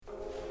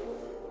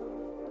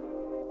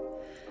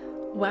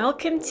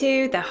Welcome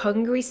to the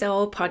Hungry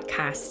Soul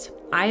podcast.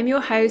 I am your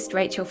host,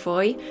 Rachel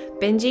Foy,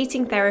 binge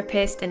eating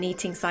therapist and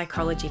eating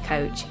psychology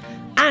coach.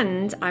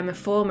 And I'm a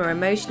former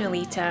emotional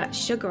eater,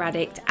 sugar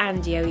addict,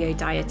 and yo-yo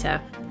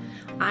dieter.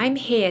 I'm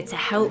here to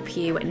help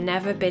you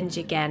never binge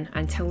again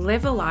and to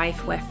live a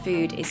life where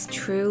food is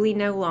truly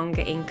no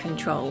longer in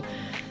control.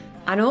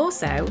 And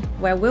also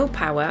where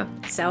willpower,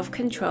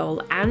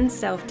 self-control, and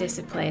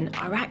self-discipline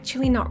are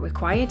actually not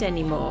required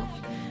anymore.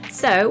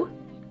 So,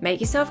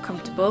 make yourself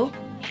comfortable.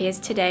 Here's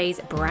today's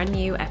brand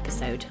new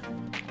episode.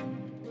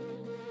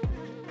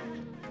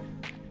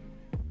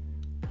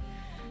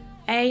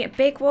 A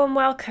big warm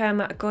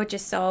welcome,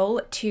 gorgeous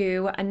soul,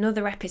 to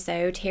another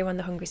episode here on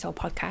the Hungry Soul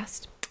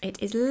podcast.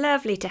 It is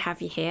lovely to have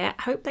you here.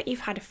 I hope that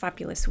you've had a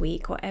fabulous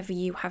week, whatever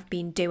you have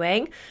been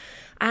doing,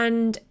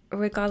 and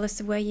regardless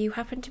of where you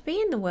happen to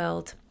be in the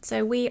world.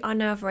 So we are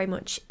now very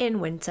much in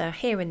winter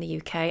here in the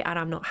UK, and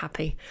I'm not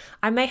happy.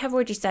 I may have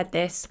already said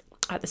this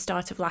at the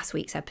start of last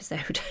week's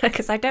episode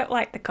because I don't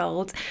like the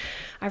cold.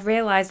 I've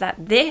realised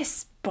that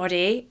this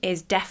body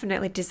is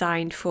definitely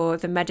designed for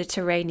the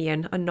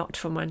Mediterranean and not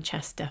for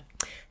Manchester.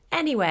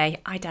 Anyway,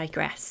 I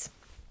digress.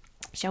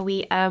 Shall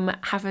we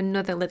have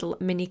another little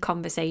mini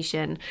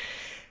conversation?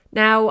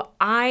 Now,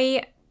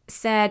 I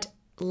said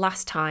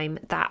last time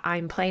that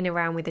I'm playing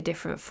around with a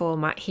different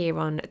format here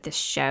on this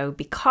show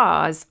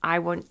because I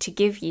want to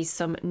give you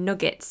some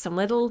nuggets, some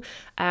little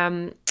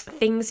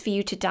things for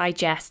you to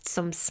digest,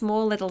 some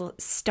small little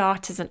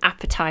starters and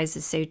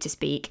appetizers, so to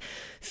speak,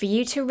 for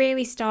you to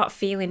really start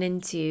feeling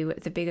into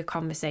the bigger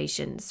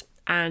conversations.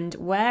 And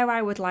where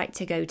I would like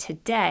to go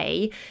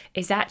today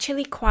is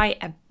actually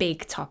quite a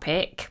big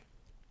topic.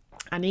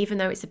 And even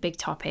though it's a big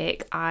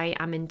topic, I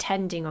am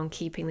intending on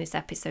keeping this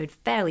episode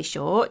fairly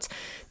short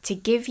to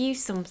give you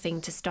something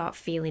to start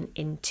feeling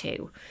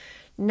into.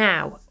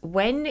 Now,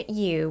 when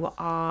you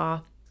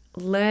are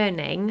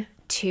learning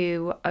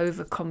to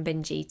overcome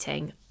binge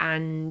eating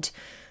and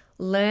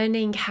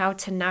learning how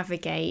to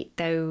navigate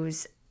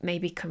those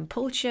maybe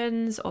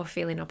compulsions or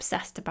feeling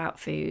obsessed about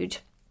food,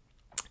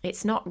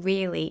 it's not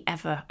really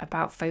ever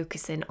about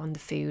focusing on the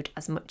food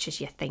as much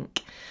as you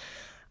think.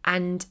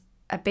 And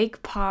a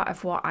big part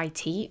of what I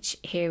teach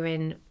here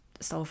in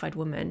Soul Fed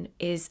Woman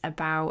is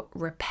about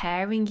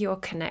repairing your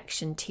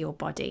connection to your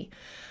body.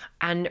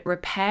 And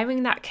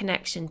repairing that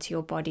connection to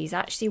your body is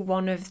actually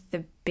one of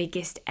the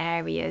biggest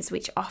areas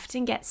which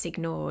often gets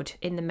ignored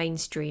in the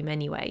mainstream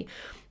anyway.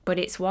 But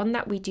it's one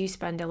that we do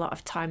spend a lot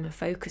of time and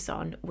focus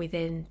on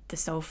within the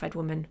Soul Fed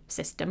Woman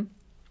system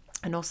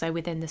and also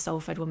within the Soul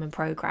Fed Woman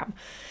program.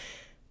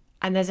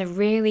 And there's a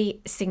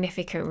really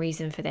significant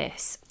reason for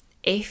this.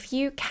 If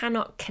you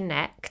cannot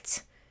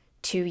connect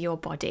to your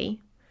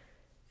body,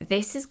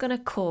 this is going to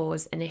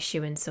cause an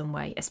issue in some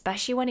way,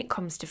 especially when it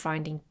comes to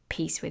finding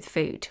peace with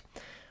food.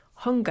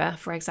 Hunger,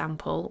 for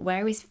example,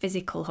 where is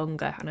physical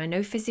hunger? And I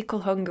know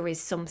physical hunger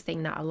is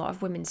something that a lot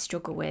of women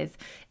struggle with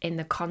in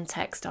the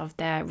context of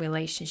their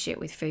relationship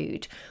with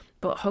food,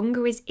 but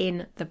hunger is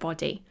in the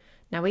body.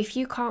 Now, if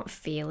you can't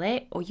feel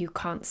it or you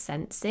can't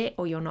sense it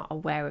or you're not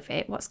aware of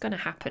it, what's going to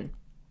happen?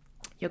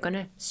 You're going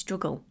to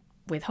struggle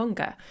with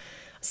hunger.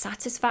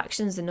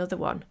 Satisfaction is another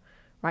one,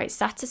 right?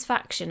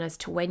 Satisfaction as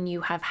to when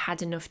you have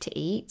had enough to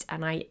eat.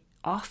 And I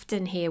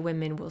often hear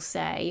women will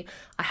say,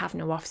 I have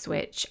no off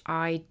switch.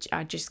 I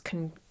just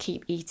can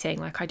keep eating.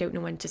 Like, I don't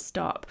know when to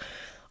stop.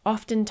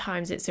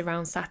 Oftentimes it's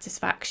around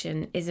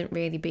satisfaction isn't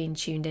really being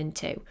tuned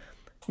into.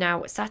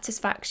 Now,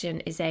 satisfaction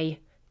is a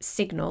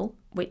signal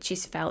which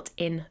is felt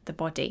in the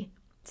body.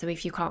 So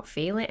if you can't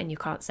feel it and you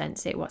can't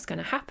sense it, what's going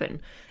to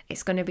happen?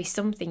 It's going to be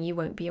something you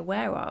won't be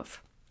aware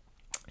of.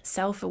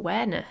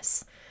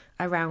 Self-awareness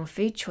around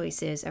food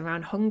choices,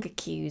 around hunger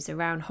cues,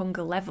 around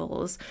hunger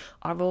levels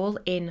are all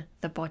in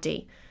the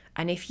body.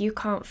 And if you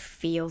can't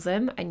feel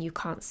them and you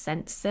can't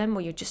sense them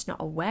or you're just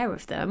not aware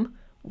of them,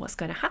 what's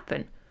going to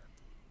happen?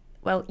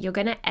 Well, you're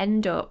going to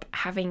end up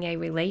having a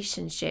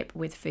relationship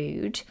with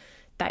food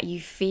that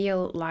you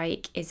feel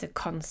like is a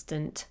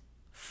constant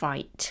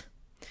fight.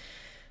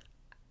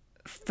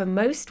 For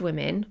most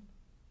women,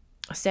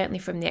 certainly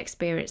from the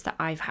experience that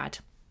I've had,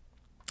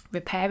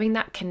 repairing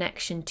that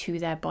connection to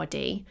their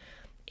body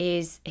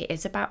is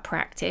about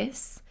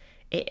practice,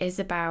 it is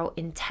about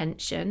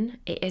intention,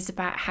 it is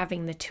about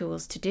having the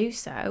tools to do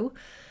so.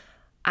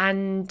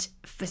 And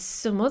for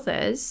some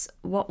others,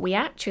 what we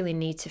actually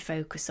need to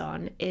focus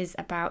on is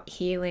about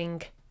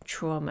healing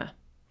trauma.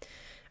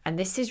 And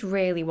this is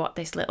really what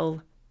this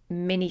little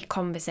mini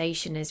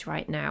conversation is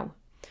right now.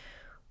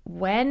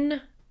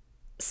 When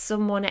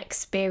someone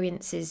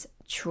experiences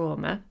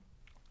trauma,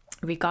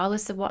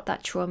 regardless of what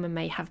that trauma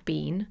may have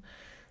been,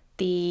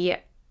 the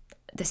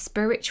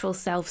spiritual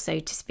self, so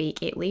to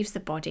speak, it leaves the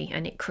body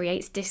and it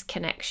creates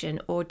disconnection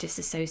or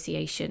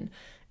disassociation,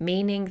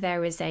 meaning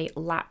there is a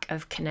lack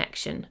of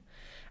connection.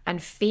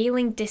 And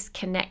feeling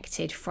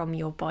disconnected from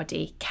your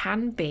body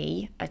can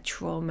be a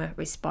trauma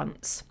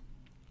response,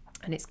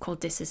 and it's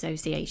called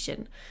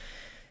disassociation.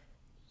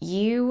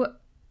 You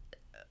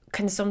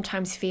can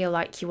sometimes feel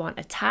like you aren't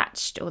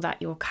attached or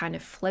that you're kind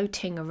of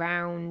floating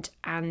around.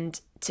 And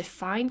to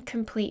find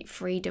complete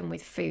freedom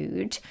with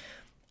food,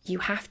 you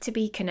have to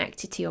be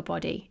connected to your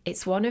body.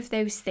 It's one of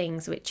those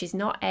things which is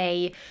not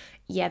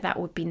yeah, that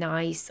would be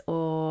nice,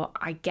 or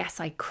I guess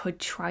I could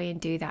try and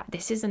do that.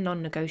 This is a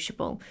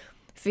non-negotiable.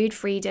 Food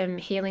freedom,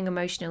 healing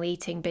emotional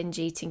eating, binge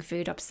eating,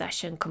 food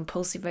obsession,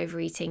 compulsive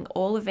overeating,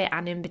 all of it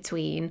and in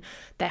between,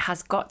 there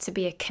has got to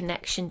be a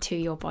connection to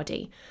your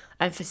body.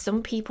 And for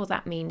some people,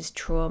 that means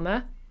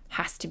trauma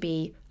has to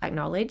be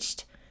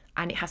acknowledged,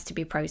 and it has to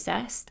be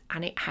processed,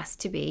 and it has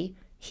to be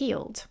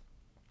healed.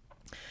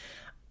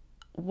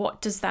 What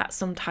does that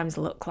sometimes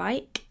look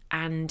like,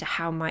 and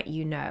how might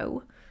you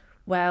know?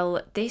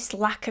 Well, this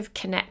lack of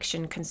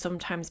connection can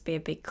sometimes be a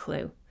big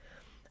clue.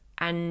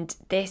 And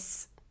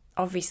this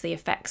obviously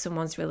affects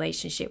someone's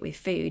relationship with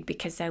food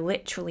because they're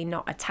literally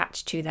not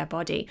attached to their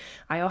body.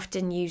 I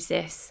often use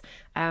this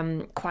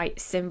quite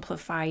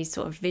simplified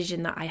sort of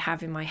vision that I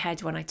have in my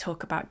head when I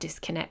talk about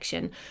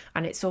disconnection.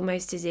 And it's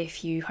almost as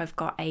if you have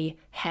got a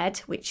head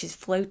which is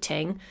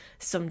floating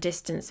some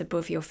distance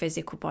above your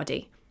physical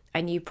body.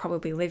 And you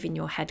probably live in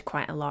your head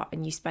quite a lot,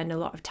 and you spend a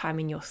lot of time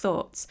in your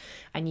thoughts,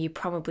 and you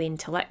probably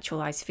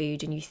intellectualize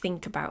food, and you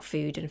think about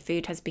food, and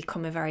food has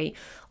become a very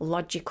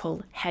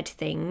logical head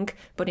thing,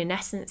 but in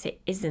essence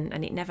it isn't,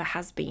 and it never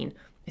has been.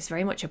 It's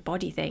very much a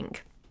body thing.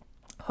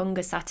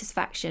 Hunger,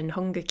 satisfaction,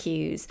 hunger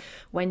cues,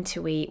 when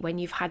to eat, when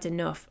you've had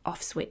enough,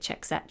 off switch,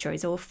 etc.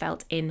 is all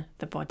felt in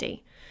the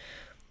body.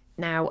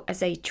 Now,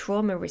 as a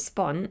trauma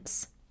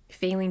response,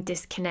 feeling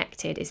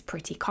disconnected is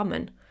pretty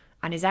common,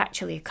 and is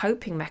actually a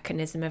coping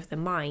mechanism of the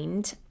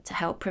mind to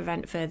help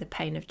prevent further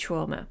pain of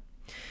trauma.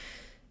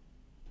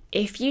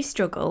 If you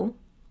struggle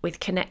with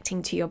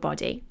connecting to your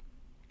body,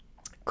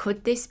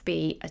 could this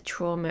be a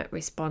trauma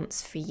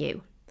response for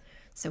you?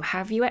 So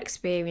have you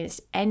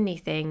experienced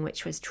anything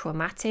which was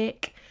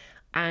traumatic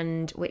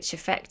and which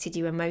affected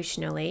you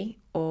emotionally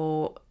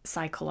or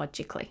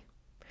psychologically?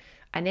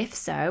 And if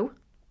so,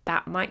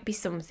 that might be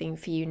something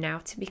for you now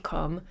to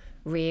become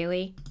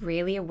really,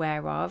 really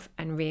aware of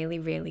and really,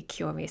 really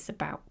curious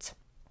about.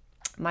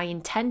 My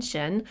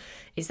intention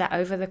is that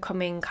over the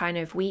coming kind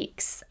of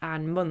weeks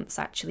and months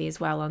actually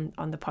as well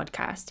on the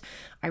podcast,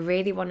 I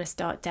really want to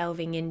start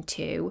delving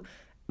into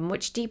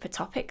much deeper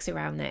topics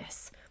around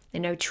this. You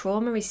know,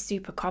 trauma is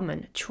super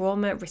common.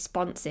 Trauma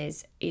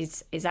responses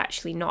is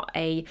actually not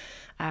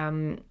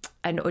an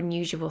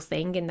unusual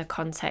thing in the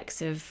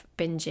context of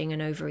binging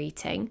and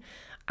overeating.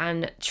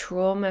 And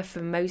trauma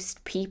for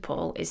most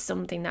people is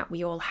something that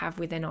we all have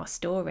within our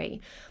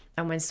story.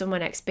 And when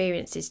someone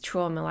experiences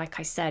trauma, like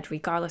I said,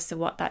 regardless of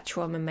what that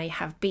trauma may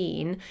have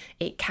been,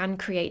 it can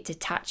create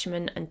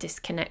detachment and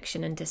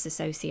disconnection and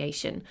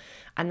disassociation.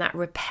 And that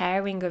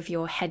repairing of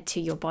your head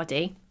to your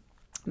body,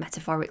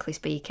 metaphorically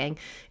speaking,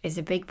 is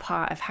a big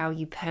part of how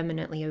you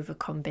permanently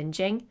overcome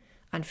binging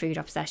and food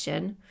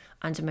obsession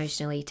and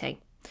emotional eating.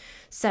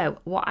 So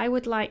what I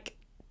would like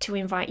to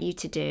invite you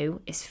to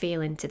do is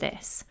feel into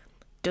this.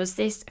 Does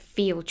this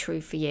feel true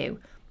for you?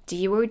 Do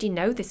you already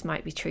know this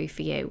might be true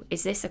for you?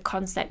 Is this a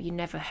concept you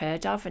never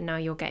heard of and now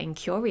you're getting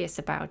curious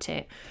about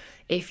it?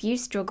 If you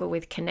struggle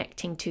with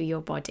connecting to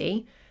your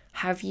body,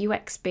 have you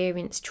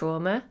experienced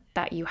trauma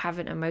that you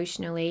haven't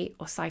emotionally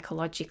or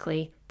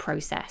psychologically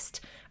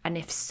processed? And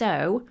if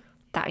so,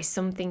 that is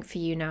something for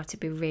you now to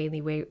be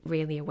really,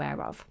 really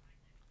aware of.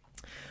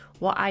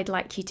 What I'd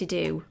like you to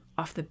do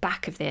off the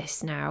back of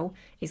this now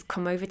is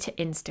come over to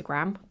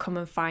Instagram, come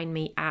and find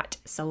me at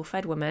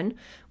Soul-Fed Woman,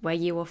 where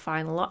you will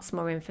find lots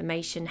more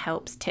information,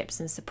 helps, tips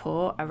and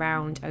support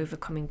around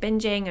overcoming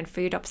binging and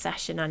food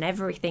obsession and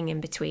everything in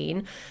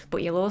between.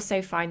 But you'll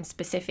also find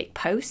specific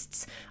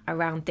posts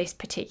around this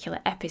particular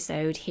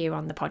episode here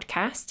on the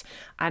podcast,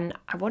 and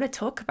I want to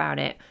talk about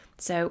it.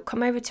 So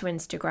come over to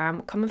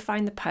Instagram, come and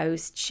find the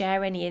post,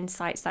 share any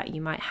insights that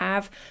you might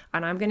have,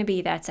 and I'm going to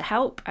be there to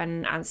help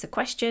and answer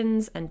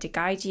questions and to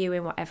guide you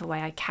in whatever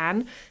way I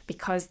can,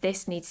 because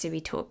this needs to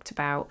be talked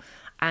about.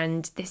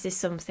 And this is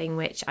something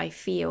which I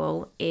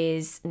feel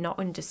is not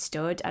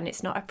understood and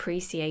it's not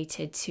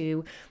appreciated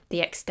to the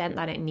extent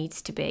that it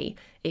needs to be.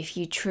 If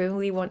you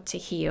truly want to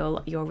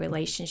heal your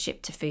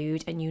relationship to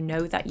food and you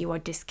know that you are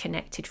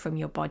disconnected from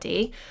your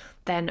body,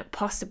 then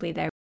possibly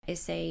there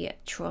is a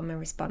trauma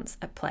response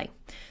at play.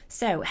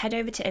 So head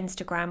over to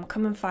Instagram,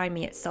 come and find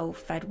me at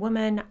Soul-Fed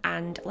Woman,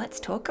 and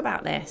let's talk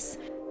about this.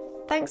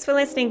 Thanks for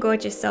listening,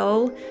 gorgeous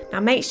soul.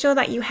 Now make sure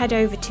that you head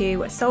over to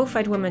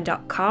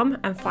soulfedwoman.com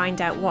and find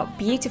out what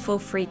beautiful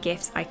free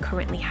gifts I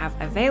currently have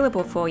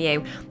available for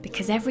you,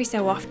 because every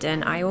so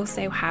often I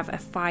also have a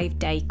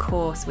 5-day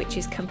course which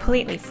is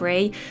completely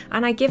free,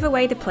 and I give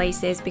away the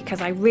places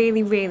because I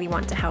really, really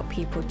want to help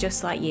people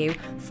just like you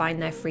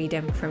find their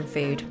freedom from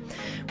food.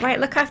 Right,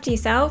 look after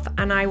yourself,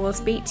 and I will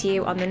speak to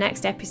you on the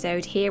next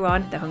episode here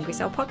on the Hungry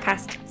Soul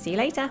Podcast. See you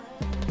later.